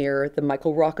in or near the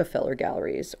Michael Rockefeller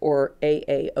Galleries, or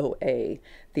AAOA,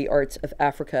 the Arts of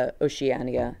Africa,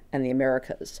 Oceania, and the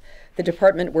Americas, the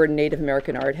department where Native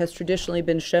American art has traditionally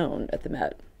been shown at the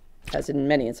Met, as in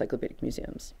many encyclopedic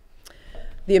museums.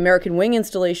 The American Wing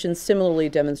installation similarly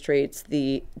demonstrates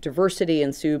the diversity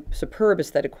and superb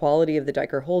aesthetic quality of the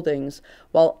Diker holdings,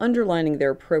 while underlining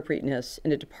their appropriateness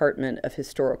in a department of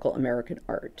historical American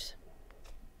art.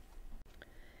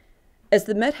 As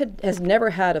the Met has never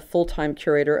had a full-time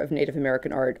curator of Native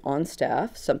American art on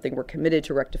staff, something we're committed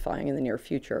to rectifying in the near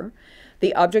future,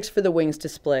 the objects for the Wings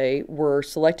display were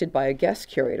selected by a guest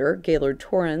curator, Gaylord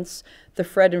Torrance, the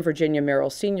Fred and Virginia Merrill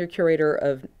Senior Curator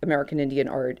of American Indian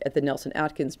Art at the Nelson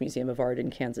Atkins Museum of Art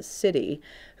in Kansas City,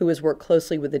 who has worked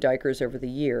closely with the Dikers over the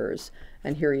years.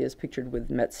 And here he is pictured with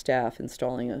Met staff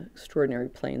installing an extraordinary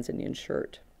Plains Indian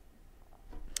shirt.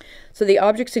 So the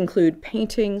objects include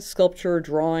painting, sculpture,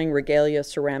 drawing, regalia,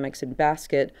 ceramics, and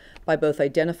basket by both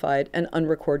identified and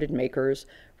unrecorded makers,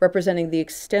 representing the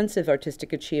extensive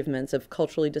artistic achievements of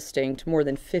culturally distinct, more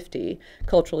than 50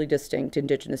 culturally distinct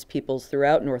Indigenous peoples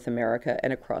throughout North America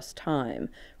and across time,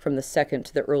 from the 2nd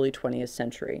to the early 20th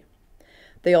century.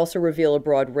 They also reveal a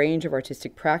broad range of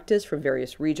artistic practice from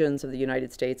various regions of the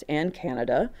United States and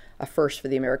Canada, a first for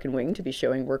the American Wing to be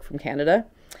showing work from Canada,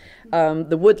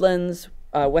 the woodlands,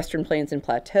 Western Plains and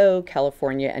Plateau,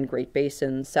 California and Great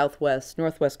Basin, Southwest,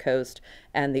 Northwest Coast,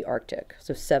 and the Arctic,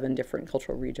 so 7 different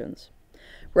cultural regions.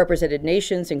 Represented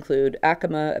nations include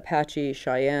Acoma, Apache,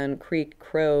 Cheyenne, Creek,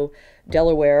 Crow,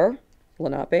 Delaware,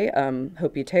 Lenape,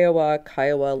 Hopi-Tewa,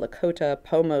 Kiowa, Lakota,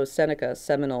 Pomo, Seneca,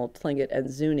 Seminole, Tlingit, and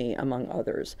Zuni, among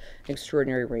others, an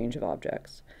extraordinary range of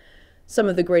objects. Some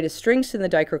of the greatest strengths in the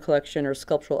Diker collection are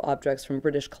sculptural objects from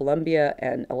British Columbia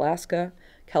and Alaska,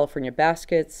 California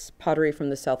baskets, pottery from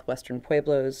the southwestern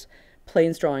pueblos,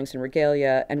 plains drawings and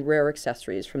regalia, and rare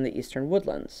accessories from the eastern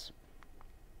woodlands.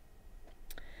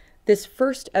 This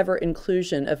first ever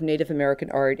inclusion of Native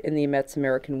American art in the Met's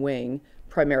American Wing,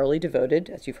 primarily devoted,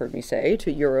 as you've heard me say,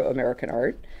 to Euro-American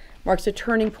art, marks a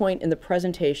turning point in the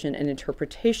presentation and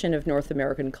interpretation of North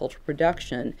American cultural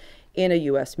production in a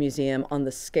U.S. museum on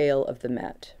the scale of the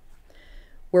Met.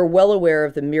 We're well aware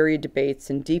of the myriad debates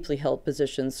and deeply held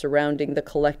positions surrounding the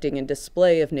collecting and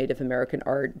display of Native American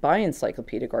art by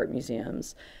encyclopedic art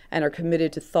museums, and are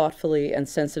committed to thoughtfully and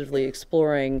sensitively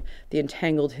exploring the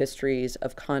entangled histories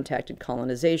of contact and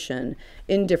colonization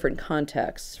in different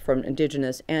contexts from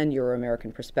Indigenous and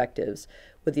Euro-American perspectives,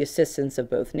 with the assistance of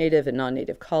both Native and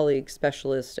non-Native colleagues,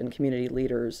 specialists, and community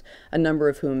leaders, a number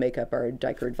of whom make up our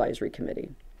Diker Advisory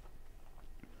Committee.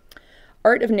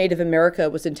 Art of Native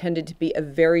America was intended to be a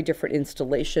very different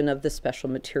installation of this special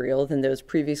material than those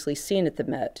previously seen at the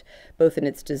Met, both in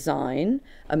its design,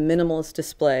 a minimalist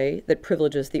display that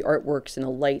privileges the artworks in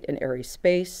a light and airy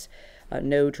space,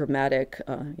 no dramatic,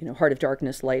 heart of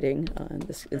darkness lighting in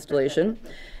this installation,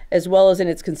 as well as in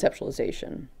its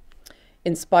conceptualization.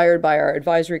 Inspired by our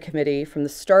advisory committee, from the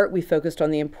start we focused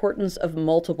on the importance of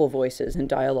multiple voices and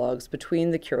dialogues between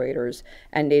the curators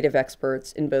and Native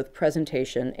experts in both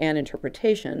presentation and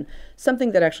interpretation,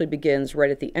 something that actually begins right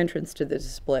at the entrance to the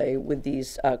display with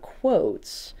these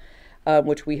quotes,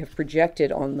 which we have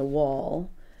projected on the wall.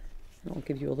 I'll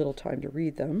give you a little time to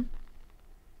read them.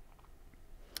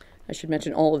 I should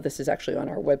mention all of this is actually on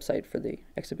our website for the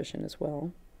exhibition as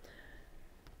well.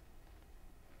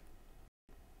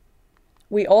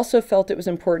 We also felt it was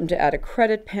important to add a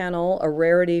credit panel, a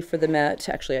rarity for the Met,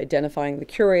 actually identifying the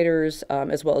curators,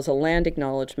 as well as a land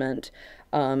acknowledgement,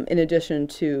 in addition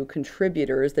to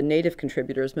contributors, the Native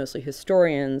contributors, mostly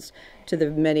historians, to the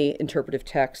many interpretive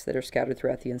texts that are scattered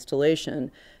throughout the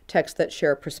installation, texts that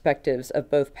share perspectives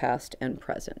of both past and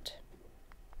present.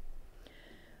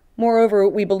 Moreover,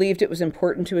 we believed it was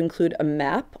important to include a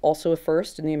map, also a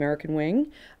first in the American wing,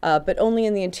 but only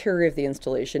in the interior of the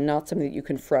installation, not something that you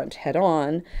confront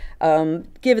head-on,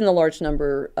 given the large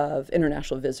number of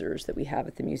international visitors that we have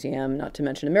at the museum, not to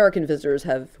mention American visitors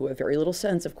who have very little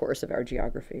sense, of course, of our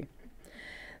geography.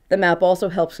 The map also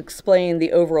helps explain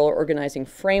the overall organizing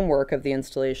framework of the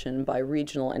installation by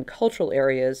regional and cultural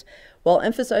areas, while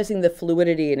emphasizing the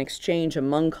fluidity and exchange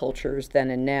among cultures then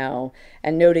and now,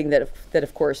 and noting that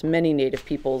of course, many Native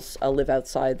peoples live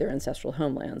outside their ancestral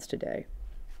homelands today.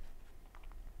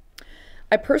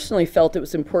 I personally felt it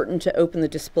was important to open the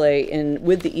display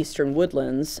with the Eastern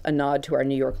Woodlands, a nod to our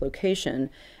New York location,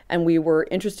 and we were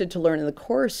interested to learn in the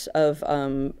course of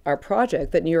our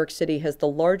project that New York City has the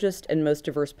largest and most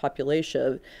diverse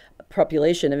population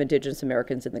of Indigenous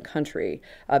Americans in the country,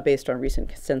 based on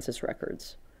recent census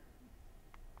records.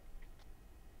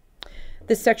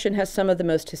 This section has some of the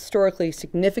most historically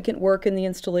significant work in the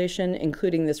installation,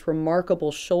 including this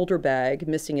remarkable shoulder bag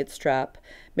missing its strap,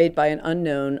 made by an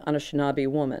unknown Anishinaabe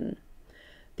woman.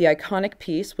 The iconic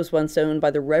piece was once owned by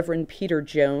the Reverend Peter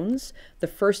Jones, the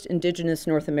first Indigenous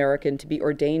North American to be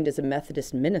ordained as a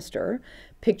Methodist minister,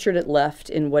 pictured at left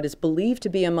in what is believed to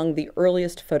be among the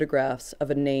earliest photographs of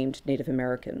a named Native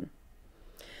American.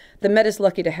 The Met is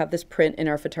lucky to have this print in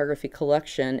our photography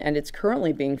collection, and it's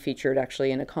currently being featured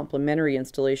actually in a complimentary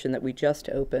installation that we just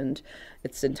opened.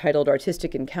 It's entitled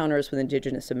Artistic Encounters with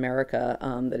Indigenous America,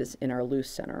 that is in our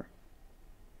Luce Center.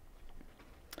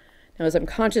 Now, as I'm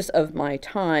conscious of my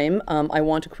time, I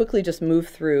want to quickly just move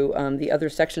through the other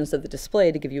sections of the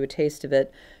display to give you a taste of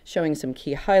it, showing some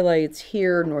key highlights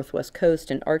here, Northwest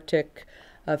Coast and Arctic,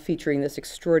 featuring this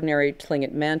extraordinary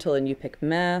Tlingit mantle and Yupik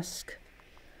mask,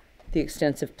 the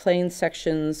extensive plain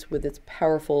sections with its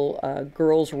powerful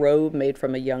girl's robe made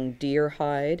from a young deer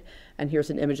hide. And here's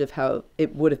an image of how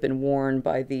it would have been worn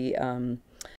by the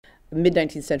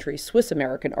mid-19th century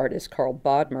Swiss-American artist Karl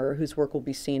Bodmer, whose work will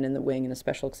be seen in the wing in a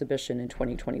special exhibition in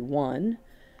 2021.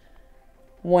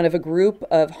 One of a group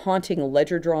of haunting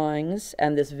ledger drawings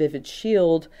and this vivid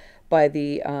shield by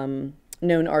the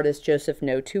known artist Joseph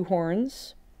No Two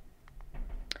Horns.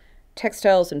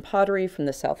 Textiles and pottery from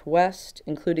the Southwest,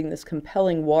 including this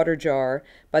compelling water jar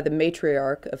by the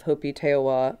matriarch of Hopi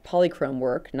Teowa polychrome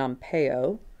work,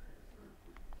 Nampeo,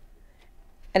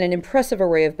 and an impressive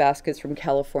array of baskets from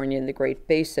California and the Great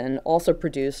Basin, also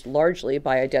produced largely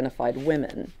by identified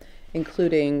women,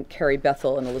 including Carrie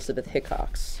Bethel and Elizabeth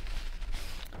Hickox.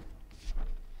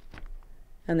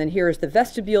 And then here is the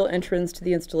vestibule entrance to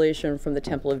the installation from the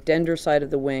Temple of Dender side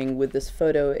of the wing, with this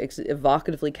photo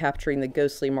evocatively capturing the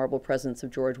ghostly marble presence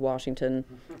of George Washington.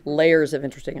 Layers of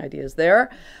interesting ideas there,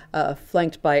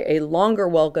 flanked by a longer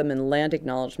welcome and land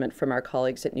acknowledgement from our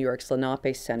colleagues at New York's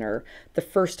Lenape Center, the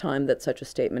first time that such a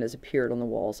statement has appeared on the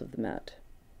walls of the Met.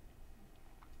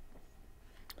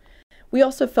 We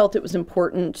also felt it was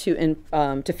important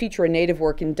to feature a Native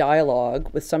work in dialogue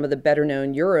with some of the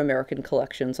better-known Euro-American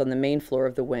collections on the main floor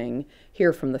of the wing,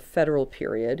 here from the Federal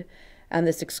period. And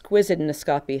this exquisite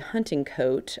Nascapi hunting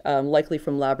coat, likely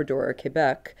from Labrador or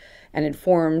Quebec, and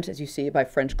informed, as you see, by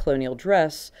French colonial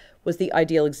dress, was the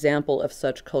ideal example of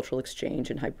such cultural exchange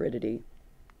and hybridity.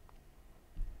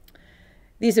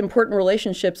 These important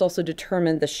relationships also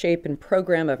determined the shape and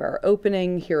program of our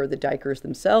opening. Here are the Dykers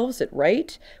themselves at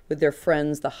right, with their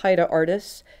friends, the Haida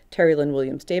artists, Terry Lynn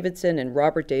Williams Davidson and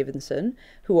Robert Davidson,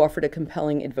 who offered a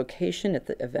compelling invocation at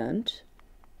the event.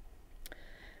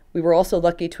 We were also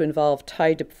lucky to involve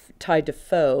Ty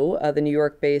Defoe, the New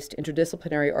York-based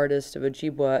interdisciplinary artist of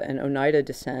Ojibwa and Oneida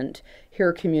descent,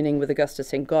 here communing with Augusta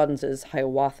St. Gaudens's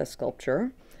Hiawatha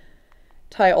sculpture.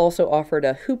 Ty also offered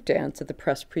a hoop dance at the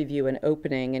press preview and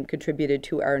opening and contributed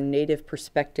to our Native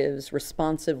Perspectives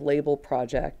responsive label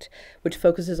project, which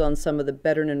focuses on some of the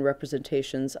better-known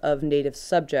representations of Native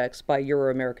subjects by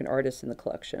Euro-American artists in the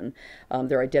collection.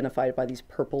 They're identified by these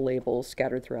purple labels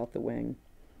scattered throughout the wing.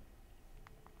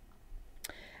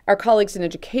 Our colleagues in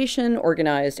education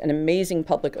organized an amazing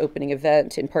public opening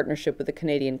event in partnership with the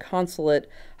Canadian Consulate,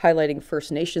 highlighting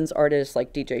First Nations artists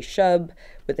like DJ Shub,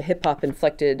 with the hip-hop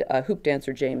inflected hoop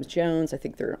dancer James Jones. I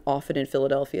think they're often in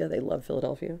Philadelphia. They love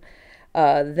Philadelphia.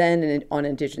 Then on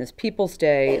Indigenous Peoples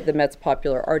Day, the Met's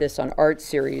Popular Artists on Art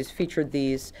series featured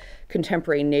these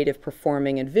contemporary Native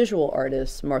performing and visual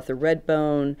artists, Martha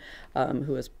Redbone,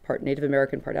 who is part Native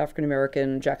American, part African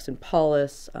American, Jackson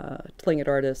Paulus, Tlingit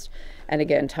artist, and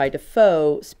again, Ty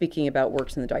Defoe, speaking about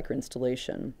works in the Dyker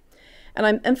installation. And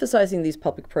I'm emphasizing these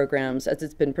public programs as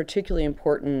it's been particularly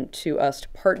important to us to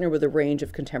partner with a range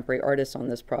of contemporary artists on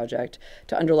this project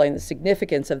to underline the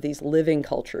significance of these living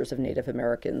cultures of Native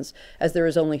Americans, as there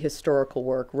is only historical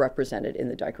work represented in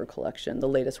the Dyker collection. The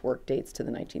latest work dates to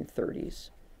the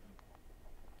 1930s.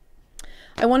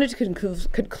 I wanted to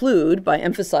conclude by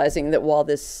emphasizing that while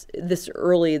this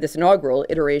inaugural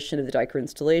iteration of the Dyker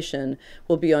installation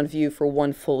will be on view for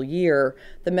 1 full year,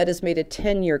 the Met has made a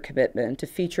 10-year commitment to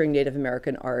featuring Native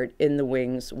American art in the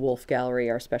Wing's Wolf Gallery,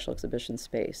 our special exhibition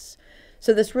space.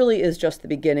 So this really is just the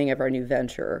beginning of our new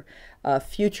venture.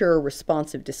 Future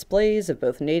responsive displays of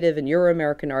both Native and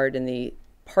Euro-American art in the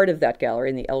part of that gallery,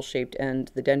 in the L-shaped end,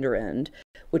 the Dender end,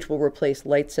 which will replace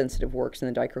light-sensitive works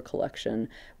in the Dyker collection,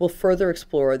 will further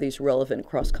explore these relevant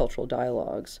cross-cultural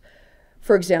dialogues.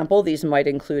 For example, these might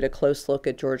include a close look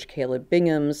at George Caleb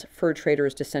Bingham's Fur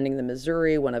Traders Descending the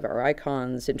Missouri, one of our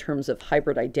icons, in terms of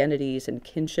hybrid identities and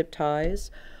kinship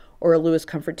ties, or a Louis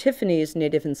Comfort Tiffany's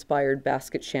Native-inspired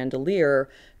basket chandelier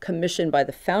commissioned by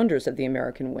the founders of the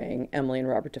American Wing, Emily and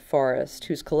Robert DeForest,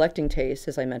 whose collecting tastes,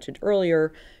 as I mentioned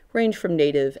earlier, range from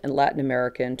Native and Latin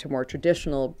American to more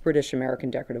traditional British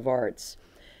American decorative arts.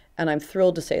 And I'm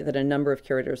thrilled to say that a number of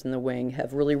curators in the Wing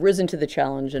have really risen to the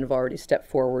challenge and have already stepped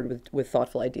forward with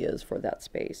thoughtful ideas for that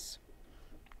space.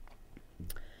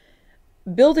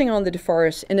 Building on the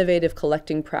DeForest's innovative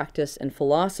collecting practice and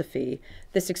philosophy,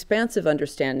 this expansive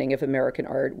understanding of American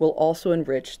art will also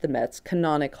enrich the Met's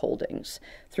canonic holdings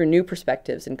through new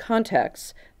perspectives and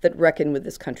contexts that reckon with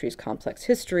this country's complex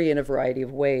history in a variety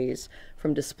of ways,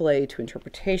 from display to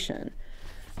interpretation.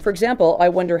 For example, I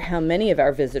wonder how many of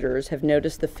our visitors have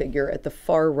noticed the figure at the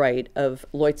far right of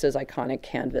Leutze's iconic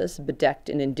canvas, bedecked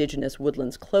in indigenous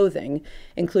woodlands clothing,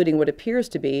 including what appears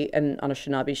to be an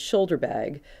Anishinaabe shoulder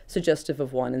bag, suggestive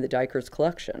of one in the Dyker's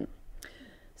collection.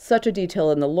 Such a detail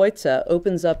in the Leutze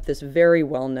opens up this very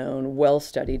well-known,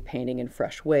 well-studied painting in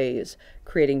fresh ways,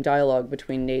 creating dialogue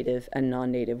between native and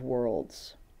non-native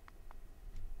worlds.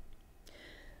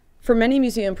 For many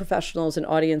museum professionals and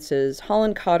audiences,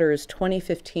 Holland Cotter's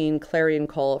 2015 clarion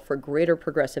call for greater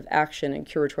progressive action and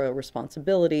curatorial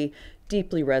responsibility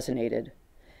deeply resonated.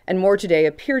 And more today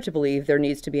appear to believe there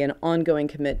needs to be an ongoing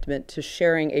commitment to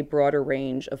sharing a broader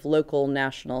range of local,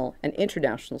 national, and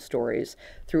international stories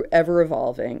through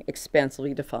ever-evolving,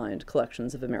 expansively defined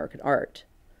collections of American art.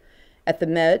 At the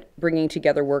Met, bringing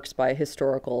together works by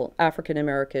historical African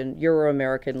American,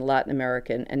 Euro-American, Latin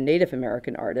American, and Native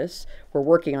American artists, we're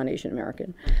working on Asian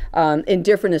American, in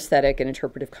different aesthetic and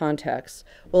interpretive contexts,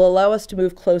 will allow us to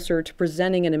move closer to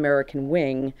presenting an American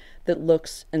wing that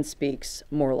looks and speaks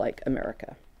more like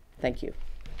America. Thank you.